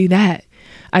even want to do that.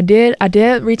 I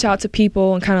did reach out to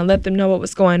people and kind of let them know what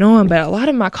was going on, but a lot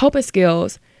of my coping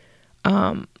skills,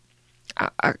 I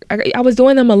was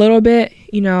doing them a little bit.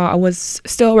 I was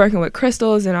still working with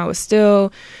crystals, and I was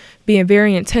still being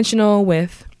very intentional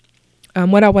with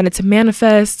what I wanted to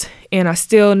manifest, and I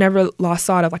still never lost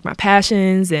sight of like my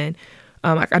passions, and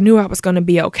I knew I was going to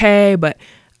be okay, but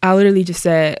I literally just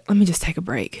said, let me just take a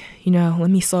break, let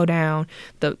me slow down.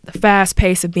 The fast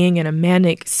pace of being in a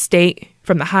manic state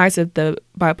from the highs of the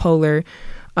bipolar,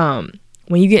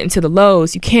 when you get into the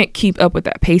lows, you can't keep up with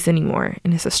that pace anymore.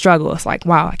 And it's a struggle. It's like,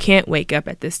 wow, I can't wake up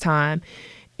at this time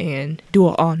and do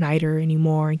an all-nighter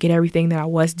anymore and get everything that I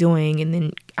was doing. And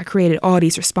then I created all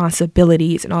these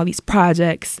responsibilities and all these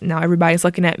projects. Now everybody's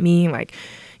looking at me like,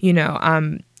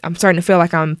 I'm starting to feel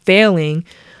like I'm failing.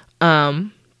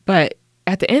 But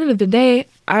at the end of the day,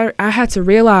 I had to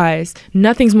realize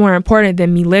nothing's more important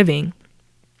than me living.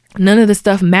 None of the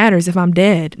stuff matters if I'm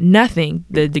dead. Nothing.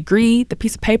 The degree, the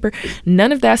piece of paper,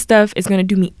 none of that stuff is going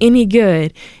to do me any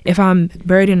good if I'm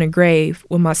buried in a grave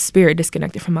with my spirit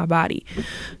disconnected from my body.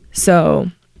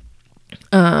 So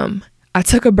I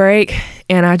took a break,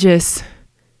 and I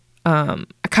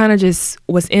kind of just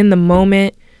was in the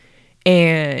moment,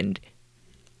 and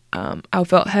I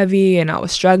felt heavy, and I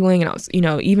was struggling, and I was,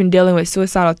 even dealing with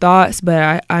suicidal thoughts,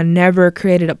 but I never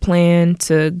created a plan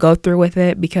to go through with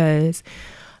it because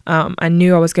I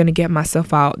knew I was going to get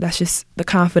myself out. That's just the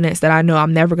confidence that I know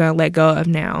I'm never going to let go of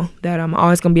now, that I'm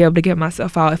always going to be able to get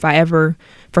myself out if I ever,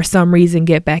 for some reason,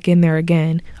 get back in there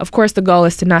again. Of course, the goal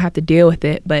is to not have to deal with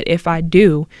it. But if I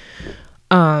do,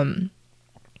 to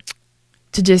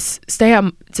just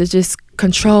to just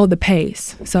control the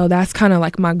pace. So that's kind of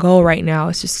like my goal right now,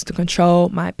 is just to control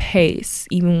my pace.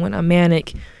 Even when I'm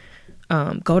manic,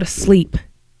 go to sleep,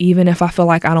 even if I feel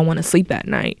like I don't want to sleep that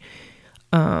night.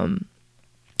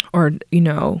 Or,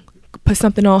 put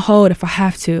something on hold if I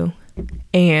have to.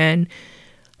 And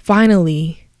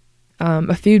finally,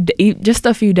 just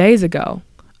a few days ago,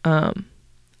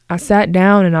 I sat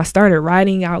down and I started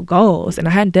writing out goals, and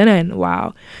I hadn't done it in a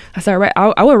while.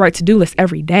 I would write to-do lists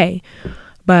every day,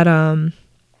 but I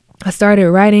started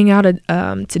writing out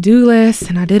a to-do list,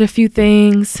 and I did a few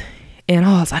things, and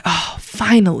I was like, oh,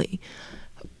 finally,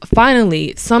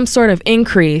 some sort of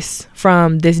increase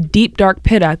from this deep, dark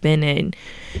pit I've been in.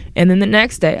 And then the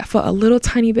next day, I felt a little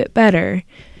tiny bit better.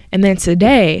 And then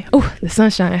today, the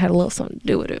sunshine had a little something to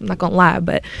do with it. I'm not going to lie,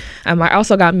 but I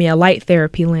also got me a light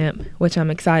therapy lamp, which I'm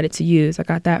excited to use. I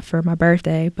got that for my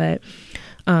birthday. But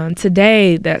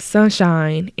today, that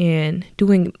sunshine and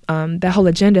doing that whole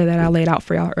agenda that I laid out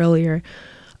for y'all earlier,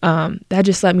 that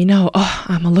just let me know,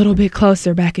 I'm a little bit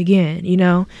closer back again,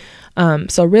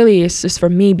 So really, it's just for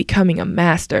me becoming a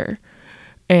master.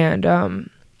 And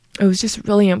it was just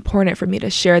really important for me to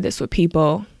share this with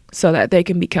people so that they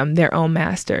can become their own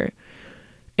master.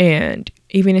 And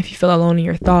even if you feel alone in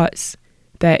your thoughts,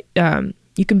 that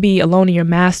you can be alone in your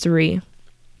mastery.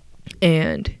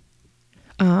 And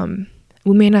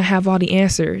we may not have all the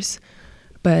answers,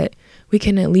 but we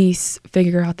can at least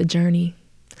figure out the journey.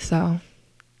 So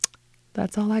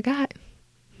that's all I got.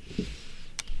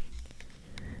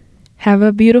 Have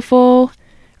a beautiful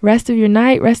rest of your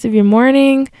night, rest of your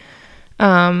morning.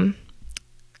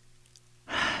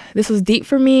 This was deep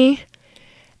for me,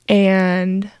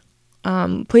 and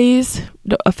please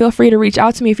feel free to reach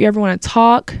out to me if you ever want to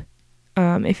talk.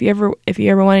 If you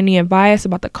ever want any advice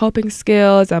about the coping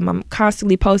skills, I'm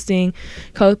constantly posting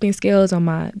coping skills on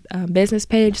my business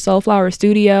page, Soulflower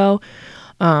Studio.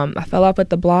 I fell off with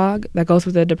the blog that goes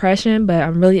with the depression, but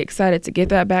I'm really excited to get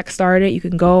that back started. You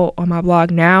can go on my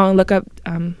blog now and look up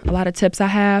a lot of tips I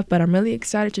have, but I'm really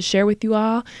excited to share with you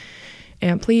all.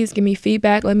 And please give me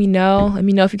feedback. Let me know. Let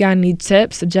me know if you got any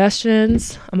tips,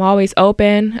 suggestions. I'm always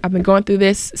open. I've been going through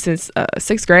this since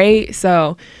 6th grade,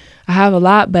 so I have a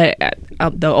lot, but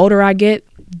the older I get,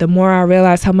 the more I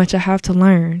realize how much I have to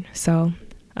learn. So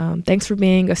thanks for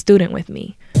being a student with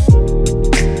me.